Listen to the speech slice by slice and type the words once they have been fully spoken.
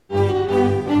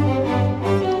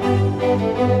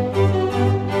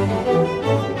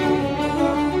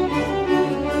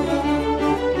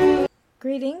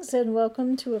and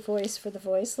welcome to A Voice for the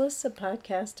Voiceless, a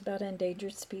podcast about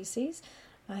endangered species.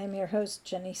 I am your host,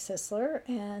 Jenny Sisler,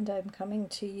 and I'm coming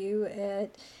to you at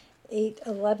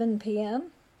 8:11 p.m.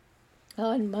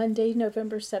 on Monday,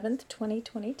 November 7th,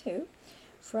 2022,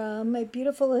 from a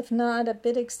beautiful, if not a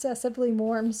bit excessively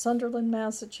warm, Sunderland,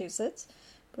 Massachusetts.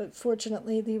 But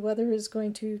fortunately, the weather is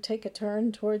going to take a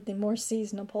turn toward the more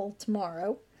seasonable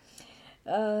tomorrow.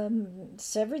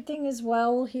 So everything is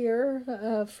well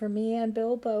here for me and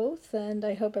Bill both, and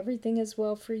I hope everything is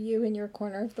well for you in your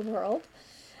corner of the world.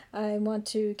 I want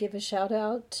to give a shout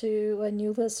out to a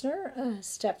new listener,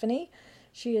 Stephanie.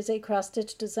 She is a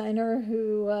cross-stitch designer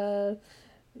who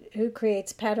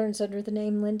creates patterns under the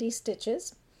name Lindy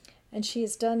Stitches, and she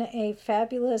has done a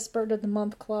fabulous Bird of the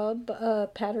Month Club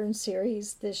pattern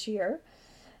series this year,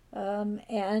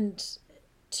 and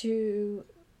to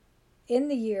in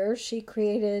the year, she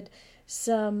created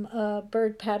some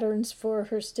bird patterns for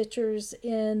her stitchers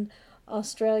in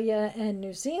Australia and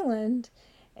New Zealand.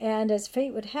 And as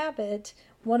fate would have it,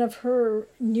 one of her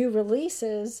new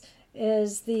releases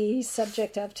is the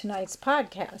subject of tonight's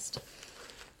podcast.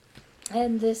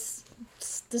 And the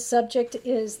subject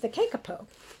is the Kakapo,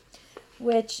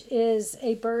 which is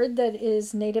a bird that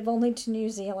is native only to New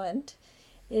Zealand.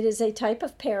 It is a type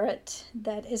of parrot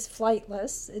that is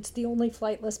flightless. It's the only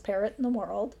flightless parrot in the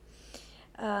world.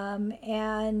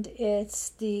 And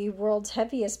it's the world's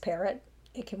heaviest parrot.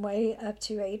 It can weigh up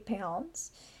to 8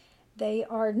 pounds. They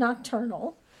are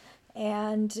nocturnal.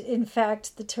 And in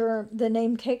fact, the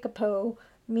name Kakapo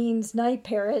means night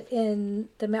parrot in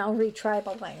the Maori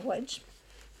tribal language.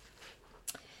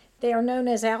 They are known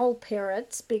as owl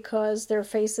parrots because their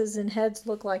faces and heads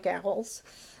look like owls.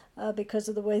 Because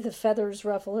of the way the feathers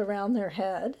ruffle around their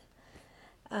head.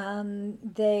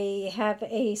 They have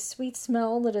a sweet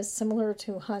smell that is similar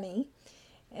to honey,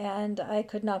 and I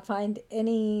could not find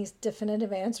any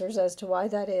definitive answers as to why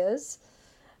that is.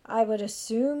 I would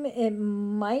assume it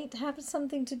might have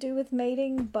something to do with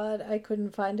mating, but I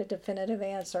couldn't find a definitive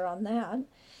answer on that.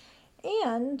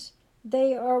 And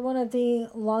they are one of the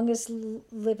longest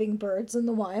living birds in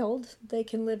the wild. They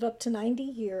can live up to 90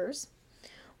 years.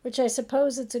 Which I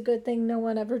suppose it's a good thing no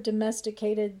one ever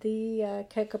domesticated the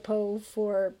Kakapo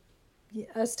for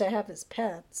us to have as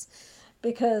pets,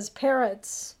 because pet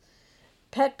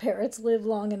parrots live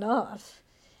long enough.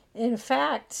 In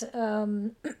fact,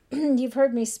 you've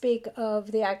heard me speak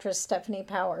of the actress Stephanie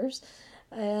Powers,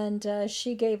 and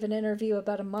she gave an interview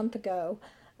about a month ago,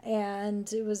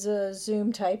 and it was a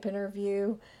Zoom type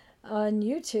interview on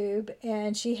YouTube,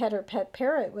 and she had her pet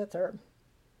parrot with her,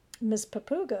 Miss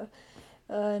Papuga.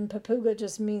 And Papuga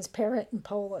just means parrot in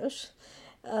Polish.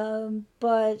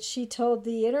 But she told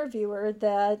the interviewer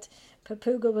that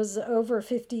Papuga was over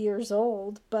 50 years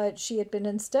old, but she had been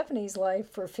in Stephanie's life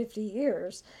for 50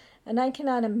 years. And I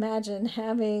cannot imagine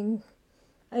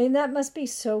that must be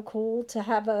so cool to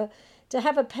have a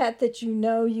pet that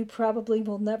you probably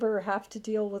will never have to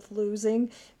deal with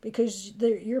losing, because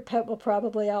your pet will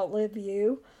probably outlive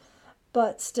you.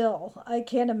 But still, I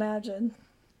can't imagine.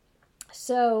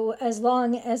 So as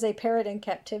long as a parrot in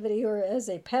captivity or as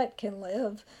a pet can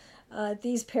live,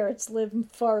 these parrots live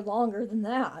far longer than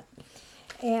that.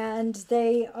 And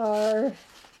they are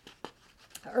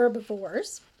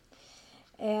herbivores.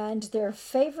 And their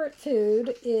favorite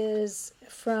food is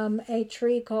from a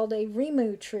tree called a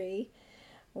rimu tree,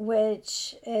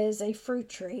 which is a fruit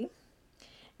tree.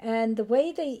 And the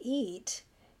way they eat,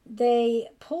 they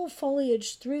pull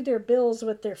foliage through their bills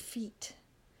with their feet.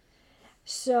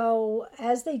 So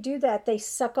as they do that, they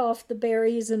suck off the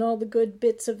berries and all the good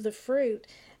bits of the fruit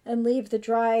and leave the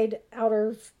dried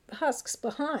outer husks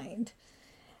behind.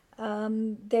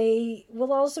 They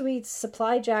will also eat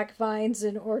supply jack vines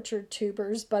and orchard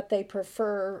tubers, but they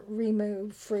prefer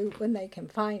rimu fruit when they can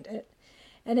find it.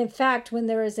 And in fact, when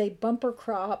there is a bumper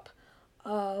crop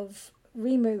of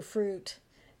rimu fruit,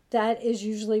 that is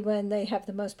usually when they have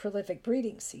the most prolific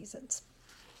breeding seasons.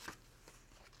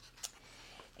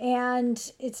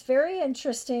 And it's very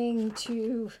interesting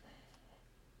to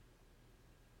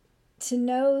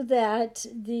know that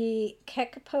the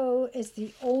Kakapo is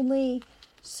the only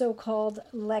so-called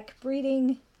lek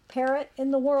breeding parrot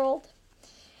in the world.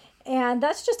 And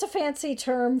that's just a fancy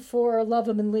term for love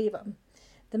 'em and leave 'em.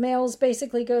 The males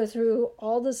basically go through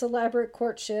all this elaborate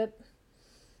courtship,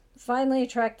 finally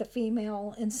attract the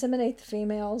female, inseminate the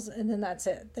females, and then that's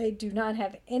it. They do not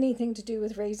have anything to do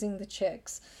with raising the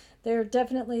chicks. They're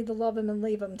definitely the love 'em and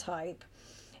leave 'em type.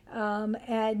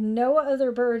 And no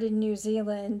other bird in New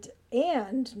Zealand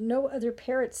and no other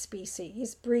parrot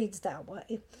species breeds that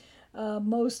way.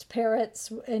 Most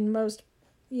parrots and most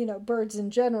birds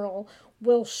in general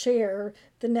will share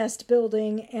the nest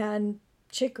building and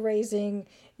chick raising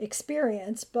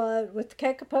experience. But with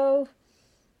Kakapo,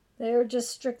 they're just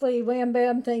strictly wham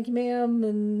bam, thank you ma'am,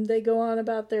 and they go on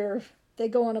about their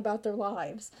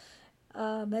lives,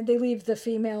 and they leave the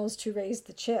females to raise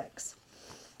the chicks.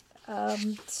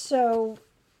 So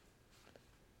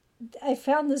I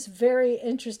found this very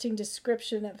interesting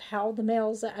description of how the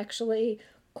males actually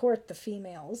court the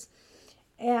females,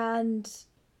 and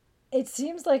it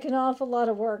seems like an awful lot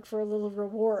of work for a little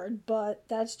reward, but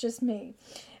that's just me.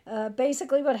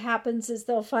 Basically, what happens is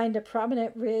they'll find a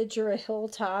prominent ridge or a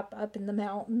hilltop up in the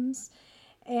mountains,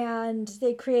 and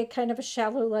they create kind of a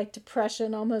shallow like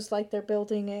depression, almost like they're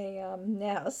building a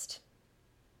nest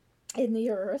in the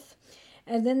earth.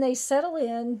 And then they settle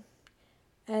in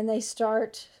and they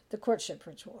start the courtship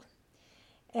ritual.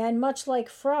 And much like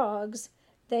frogs,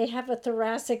 they have a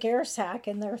thoracic air sac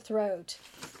in their throat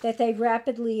that they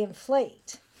rapidly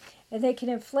inflate. And they can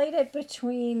inflate it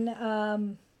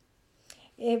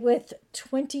with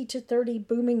 20 to 30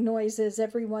 booming noises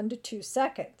every 1 to 2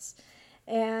 seconds.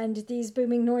 And these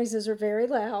booming noises are very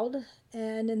loud.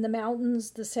 And in the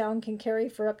mountains, the sound can carry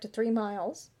for up to 3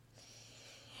 miles.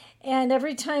 And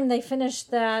every time they finish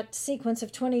that sequence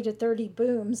of 20 to 30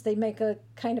 booms, they make a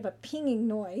kind of a pinging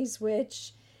noise,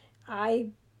 which I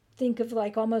think of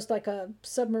like almost like a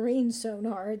submarine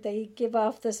sonar. They give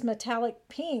off this metallic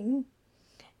ping,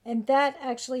 and that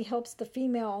actually helps the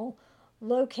female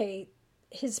locate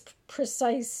his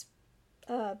precise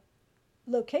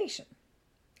location.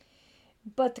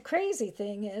 But the crazy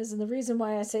thing is, and the reason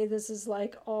why I say this is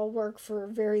like all work for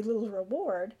very little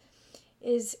reward,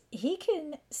 is he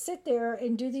can sit there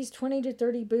and do these 20 to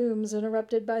 30 booms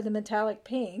interrupted by the metallic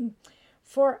ping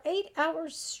for 8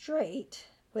 hours straight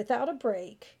without a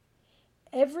break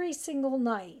every single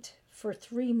night for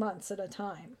 3 months at a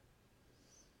time.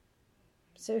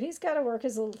 So he's got to work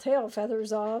his little tail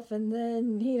feathers off, and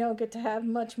then he don't get to have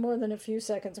much more than a few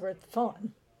seconds worth of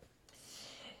fun.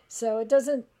 So it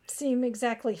doesn't seem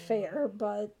exactly fair,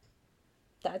 but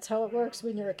that's how it works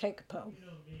when you're a Kakapo.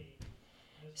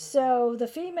 So the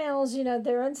females,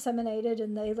 they're inseminated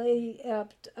and they lay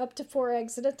up to 4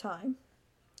 eggs at a time.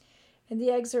 And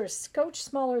the eggs are a scotch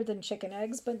smaller than chicken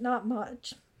eggs, but not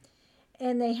much.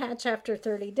 And they hatch after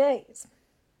 30 days.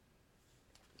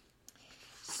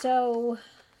 So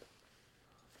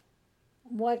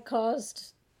what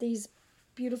caused these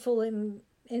beautiful and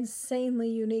insanely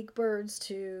unique birds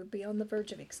to be on the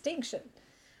verge of extinction?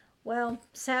 Well,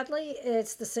 sadly,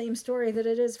 it's the same story that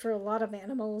it is for a lot of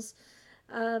animals.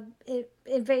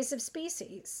 Invasive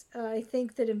species. I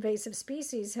think that invasive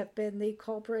species have been the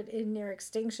culprit in near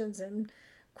extinctions in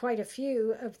quite a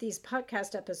few of these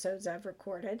podcast episodes I've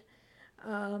recorded.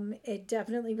 It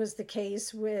definitely was the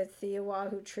case with the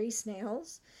Oahu tree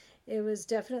snails. It was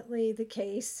definitely the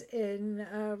case in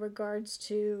regards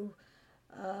to,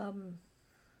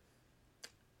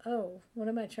 what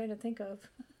am I trying to think of?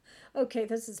 Okay,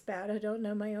 this is bad. I don't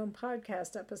know my own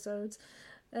podcast episodes.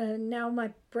 Now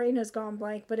my brain has gone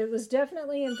blank, but it was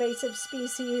definitely invasive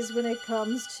species when it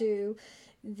comes to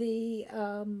the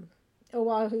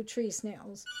Oahu tree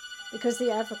snails, because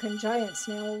the African giant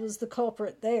snail was the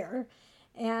culprit there.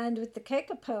 And with the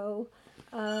Kakapo,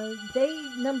 they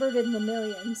numbered in the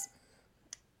millions.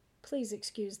 Please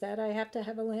excuse that. I have to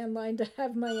have a landline to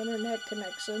have my internet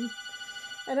connection.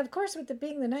 And of course, with it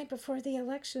being the night before the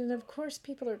election, of course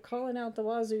people are calling out the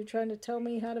wazoo trying to tell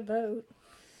me how to vote.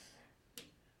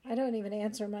 I don't even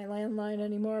answer my landline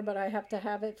anymore, but I have to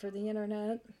have it for the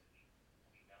internet.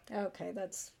 Okay,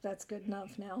 that's good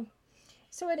enough now.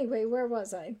 So anyway, where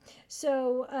was I?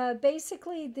 So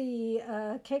basically the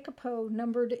Kakapo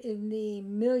numbered in the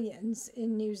millions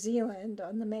in New Zealand,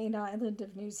 on the main island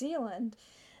of New Zealand,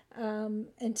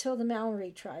 until the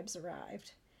Maori tribes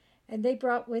arrived. And they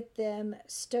brought with them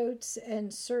stoats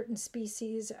and certain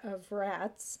species of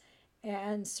rats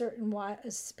and certain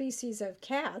species of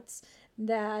cats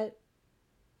that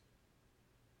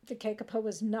the Kakapo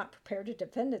was not prepared to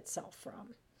defend itself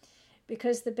from.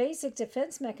 Because the basic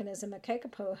defense mechanism a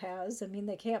Kakapo has,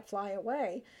 they can't fly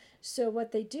away. So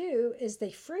what they do is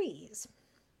they freeze.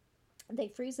 They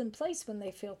freeze in place when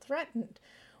they feel threatened,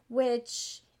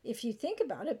 which, if you think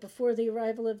about it, before the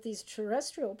arrival of these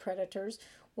terrestrial predators,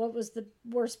 what was the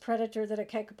worst predator that a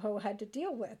Kakapo had to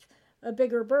deal with? A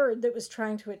bigger bird that was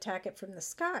trying to attack it from the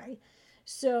sky.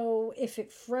 So if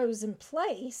it froze in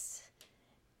place,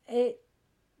 it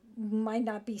might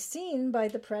not be seen by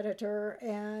the predator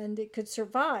and it could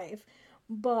survive.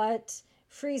 But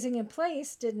freezing in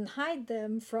place didn't hide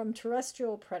them from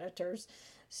terrestrial predators.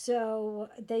 So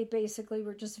they basically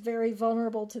were just very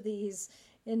vulnerable to these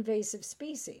invasive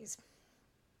species.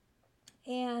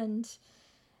 And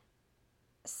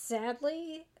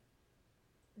sadly,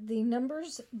 the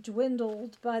numbers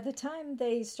dwindled by the time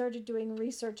they started doing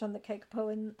research on the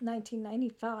Kakapo in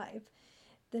 1995.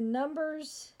 The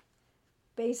numbers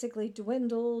basically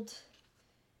dwindled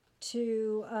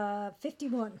to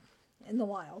 51 in the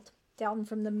wild, down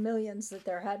from the millions that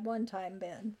there had one time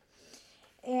been.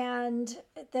 And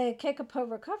the Kakapo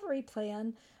recovery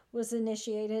plan was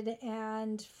initiated,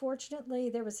 and fortunately,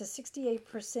 there was a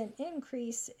 68%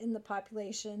 increase in the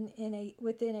population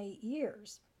within 8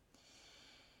 years.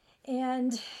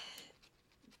 And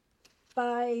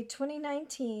by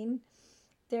 2019,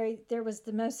 there was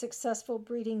the most successful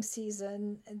breeding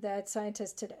season that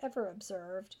scientists had ever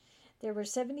observed. There were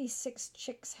 76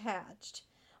 chicks hatched.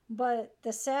 But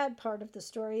the sad part of the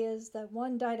story is that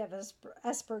one died of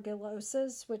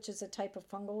aspergillosis, which is a type of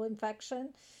fungal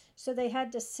infection. So they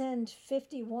had to send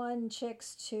 51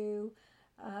 chicks to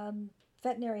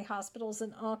veterinary hospitals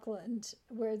in Auckland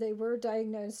where they were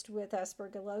diagnosed with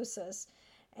aspergillosis,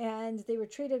 and they were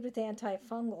treated with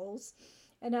antifungals.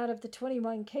 And out of the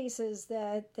 21 cases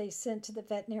that they sent to the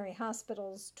veterinary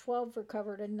hospitals, 12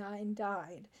 recovered and 9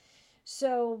 died.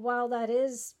 So while that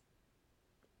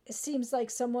seems like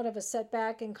somewhat of a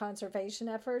setback in conservation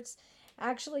efforts,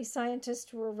 actually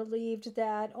scientists were relieved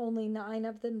that only 9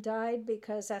 of them died,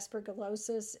 because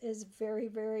aspergillosis is very,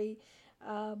 very,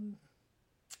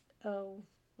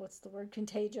 what's the word,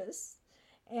 contagious,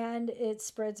 and it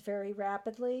spreads very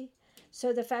rapidly.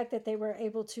 So the fact that they were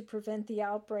able to prevent the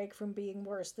outbreak from being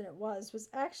worse than it was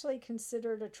actually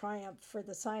considered a triumph for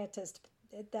the scientists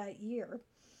that year.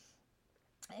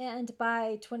 And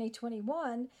by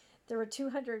 2021, there were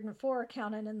 204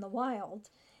 counted in the wild.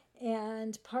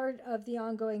 And part of the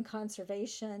ongoing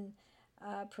conservation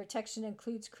protection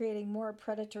includes creating more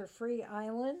predator free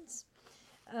islands.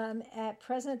 At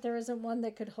present, there isn't one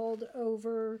that could hold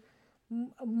over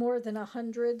more than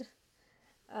 100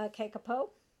 Kakapo,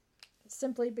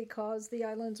 simply because the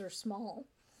islands are small.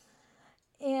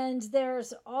 And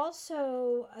there's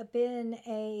also been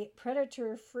a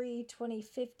predator free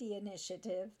 2050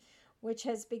 initiative, which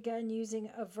has begun using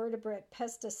a vertebrate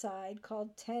pesticide called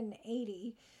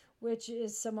 1080, which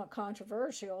is somewhat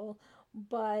controversial,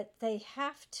 but they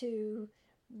have to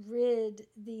rid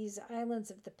these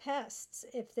islands of the pests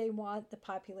if they want the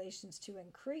populations to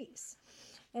increase.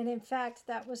 And in fact,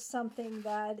 that was something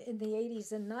that in the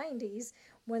 80s and 90s,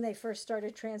 when they first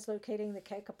started translocating the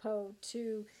Kakapo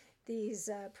to these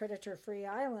predator-free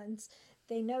islands,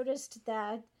 they noticed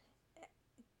that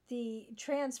the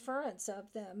transference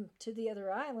of them to the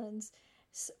other islands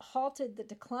halted the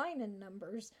decline in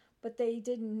numbers, but they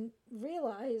didn't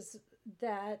realize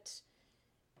that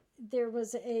there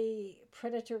was a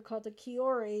predator called a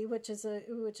kiori, which is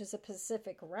a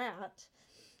Pacific rat,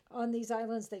 on these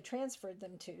islands they transferred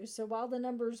them to. So while the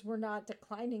numbers were not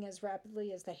declining as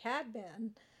rapidly as they had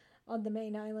been on the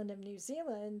main island of New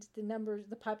Zealand,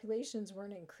 the populations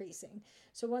weren't increasing.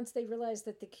 So once they realized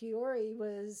that the kiori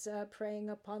was preying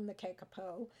upon the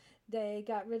Kakapo, they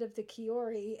got rid of the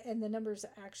kiori, and the numbers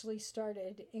actually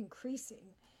started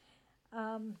increasing.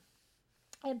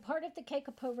 And part of the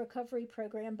Kakapo recovery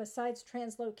program, besides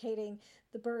translocating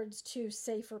the birds to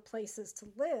safer places to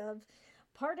live,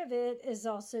 part of it is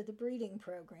also the breeding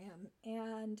program.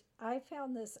 And I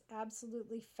found this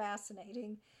absolutely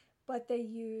fascinating. But they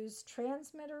use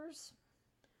transmitters,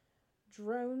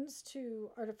 drones to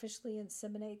artificially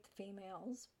inseminate the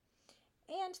females,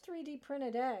 and 3D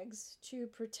printed eggs to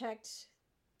protect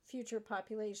future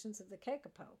populations of the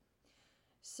Kakapo.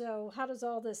 So how does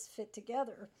all this fit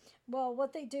together? Well,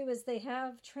 what they do is they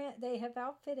have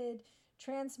outfitted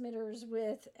transmitters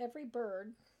with every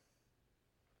bird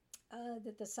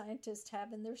that the scientists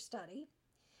have in their study,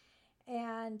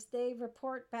 and they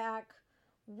report back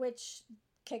which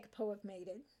Kakapo have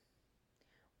mated,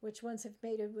 which ones have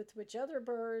mated with which other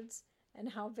birds, and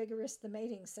how vigorous the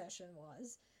mating session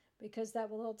was, because that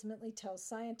will ultimately tell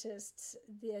scientists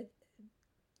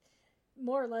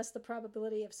more or less the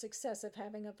probability of success of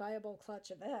having a viable clutch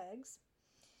of eggs.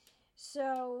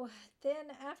 So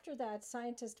then after that,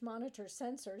 scientists monitor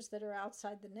sensors that are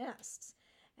outside the nests.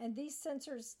 And these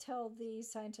sensors tell the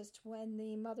scientists when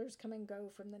the mothers come and go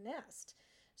from the nest.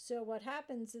 So what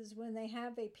happens is when they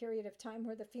have a period of time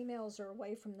where the females are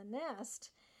away from the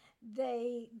nest,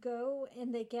 they go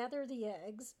and they gather the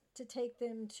eggs to take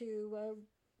them to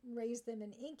raise them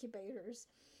in incubators.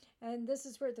 And this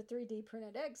is where the 3D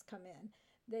printed eggs come in.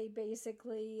 They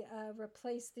basically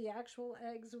replace the actual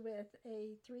eggs with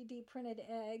a 3D printed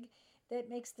egg that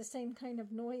makes the same kind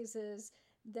of noises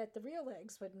that the real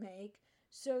eggs would make.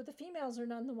 So the females are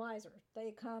none the wiser.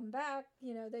 They come back,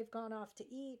 they've gone off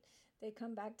to eat. They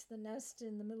come back to the nest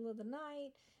in the middle of the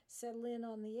night, settle in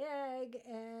on the egg,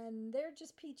 and they're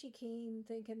just peachy keen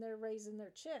thinking they're raising their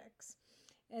chicks.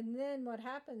 And then what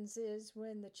happens is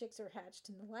when the chicks are hatched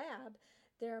in the lab,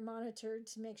 they're monitored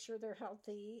to make sure they're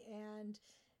healthy, and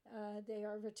they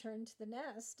are returned to the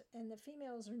nest, and the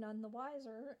females are none the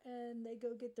wiser, and they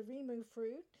go get the remove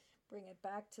fruit, bring it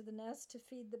back to the nest to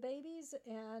feed the babies,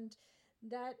 and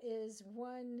that is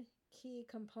one key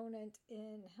component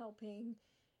in helping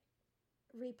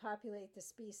repopulate the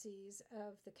species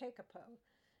of the Kakapo.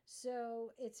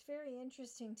 So it's very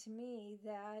interesting to me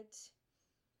that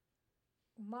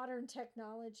modern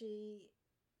technology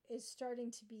is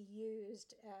starting to be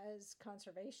used as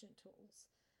conservation tools.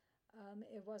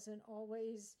 It wasn't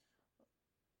always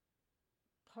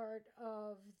part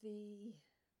of the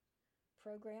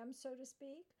program, so to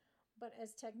speak. But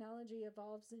as technology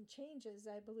evolves and changes,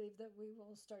 I believe that we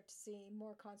will start to see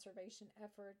more conservation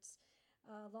efforts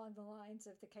along the lines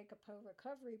of the Kakapo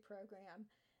Recovery Program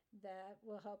that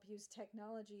will help use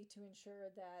technology to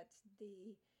ensure that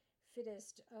the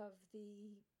fittest of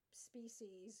the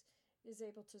species is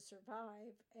able to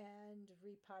survive and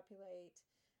repopulate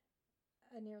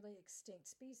a nearly extinct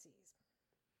species.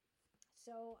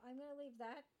 So I'm going to leave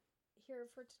that here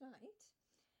for tonight.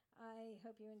 I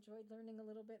hope you enjoyed learning a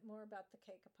little bit more about the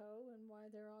Kakapo and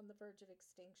why they're on the verge of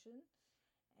extinction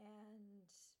and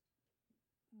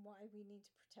why we need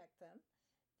to protect them.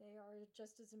 They are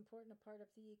just as important a part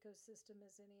of the ecosystem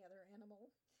as any other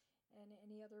animal and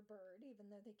any other bird, even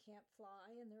though they can't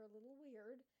fly and they're a little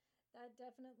weird. That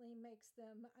definitely makes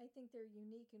them, I think their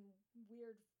unique and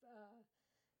weird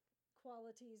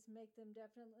qualities make them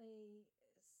definitely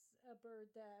a bird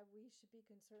that we should be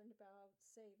concerned about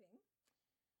saving.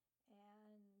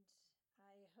 And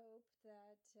I hope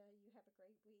that you have a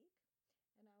great week.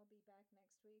 And I'll be back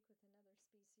next week with another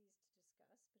species to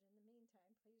discuss. But in the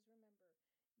meantime, please remember,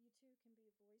 you too can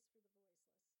be a voice